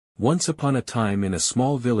Once upon a time in a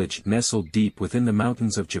small village nestled deep within the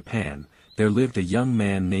mountains of Japan, there lived a young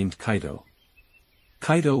man named Kaito.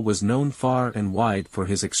 Kaito was known far and wide for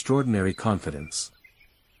his extraordinary confidence.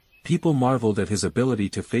 People marveled at his ability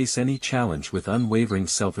to face any challenge with unwavering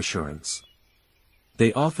self-assurance.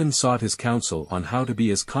 They often sought his counsel on how to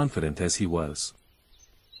be as confident as he was.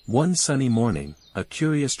 One sunny morning, a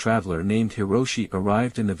curious traveler named Hiroshi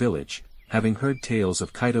arrived in the village, having heard tales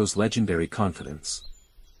of Kaito's legendary confidence.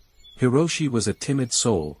 Hiroshi was a timid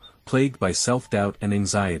soul, plagued by self-doubt and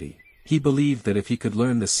anxiety. He believed that if he could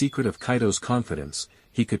learn the secret of Kaito's confidence,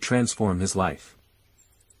 he could transform his life.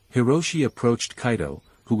 Hiroshi approached Kaito,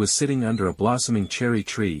 who was sitting under a blossoming cherry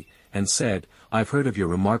tree, and said, "I've heard of your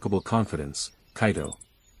remarkable confidence, Kaito.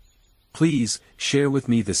 Please, share with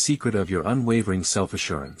me the secret of your unwavering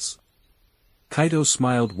self-assurance." Kaito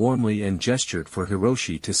smiled warmly and gestured for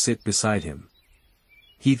Hiroshi to sit beside him.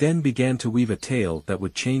 He then began to weave a tale that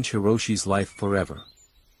would change Hiroshi's life forever.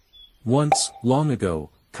 "Once, long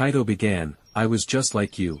ago," Kaito began, "I was just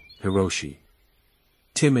like you, Hiroshi.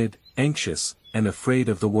 Timid, anxious, and afraid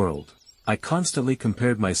of the world. I constantly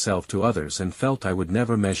compared myself to others and felt I would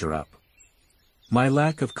never measure up. My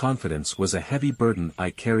lack of confidence was a heavy burden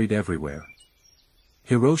I carried everywhere."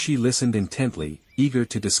 Hiroshi listened intently, eager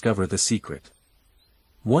to discover the secret.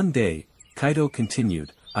 One day, Kaito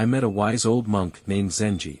continued, "I met a wise old monk named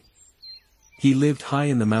Zenji. He lived high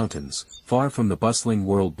in the mountains, far from the bustling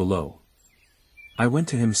world below. I went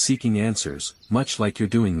to him seeking answers, much like you're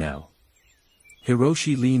doing now."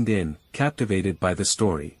 Hiroshi leaned in, captivated by the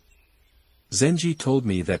story. "Zenji told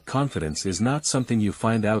me that confidence is not something you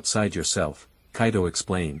find outside yourself," Kaito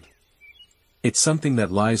explained. "It's something that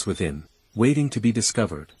lies within, waiting to be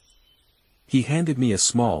discovered." He handed me a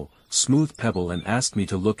small, smooth pebble and asked me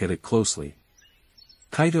to look at it closely.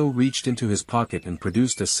 Kaito reached into his pocket and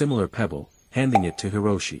produced a similar pebble, handing it to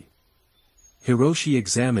Hiroshi. Hiroshi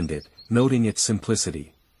examined it, noting its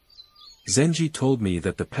simplicity. "Zenji told me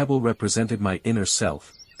that the pebble represented my inner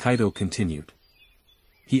self," Kaito continued.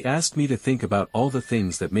 "He asked me to think about all the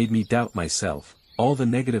things that made me doubt myself, all the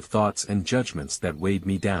negative thoughts and judgments that weighed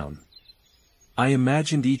me down. I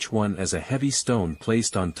imagined each one as a heavy stone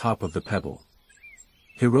placed on top of the pebble."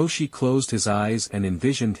 Hiroshi closed his eyes and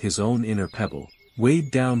envisioned his own inner pebble,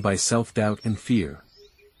 weighed down by self-doubt and fear.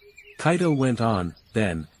 Kaito went on,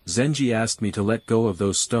 "Then, Zenji asked me to let go of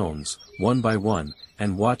those stones, one by one,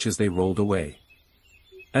 and watch as they rolled away.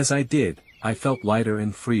 As I did, I felt lighter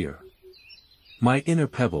and freer. My inner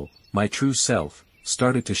pebble, my true self,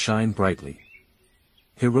 started to shine brightly."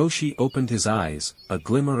 Hiroshi opened his eyes, a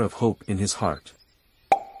glimmer of hope in his heart.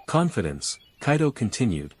 "Confidence," Kaito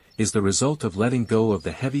continued, "is the result of letting go of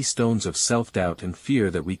the heavy stones of self-doubt and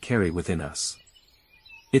fear that we carry within us.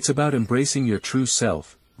 It's about embracing your true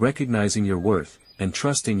self, recognizing your worth, and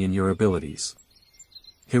trusting in your abilities."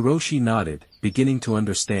 Hiroshi nodded, beginning to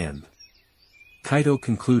understand. Kaito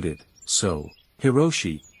concluded, "So,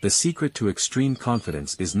 Hiroshi, the secret to extreme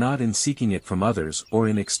confidence is not in seeking it from others or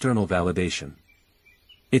in external validation.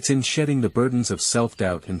 It's in shedding the burdens of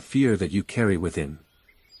self-doubt and fear that you carry within.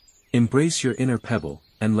 Embrace your inner pebble,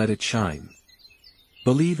 and let it shine.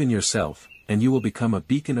 Believe in yourself, and you will become a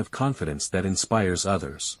beacon of confidence that inspires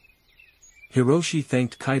others." Hiroshi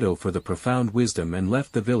thanked Kaito for the profound wisdom and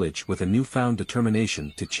left the village with a newfound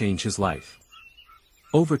determination to change his life.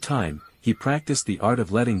 Over time, he practiced the art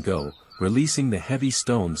of letting go, releasing the heavy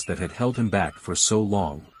stones that had held him back for so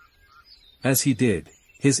long. As he did,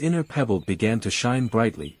 his inner pebble began to shine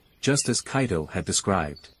brightly, just as Kaito had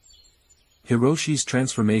described. Hiroshi's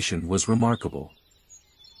transformation was remarkable.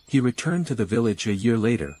 He returned to the village a year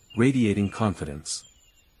later, radiating confidence.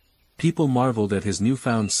 People marveled at his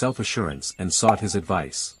newfound self-assurance and sought his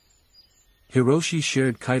advice. Hiroshi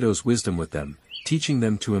shared Kaito's wisdom with them, teaching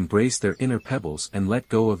them to embrace their inner pebbles and let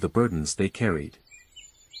go of the burdens they carried.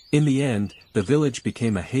 In the end, the village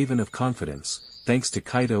became a haven of confidence, thanks to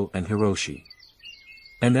Kaito and Hiroshi.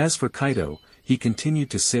 And as for Kaito, he continued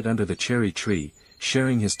to sit under the cherry tree,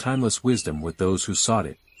 sharing his timeless wisdom with those who sought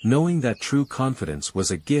it, knowing that true confidence was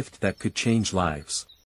a gift that could change lives.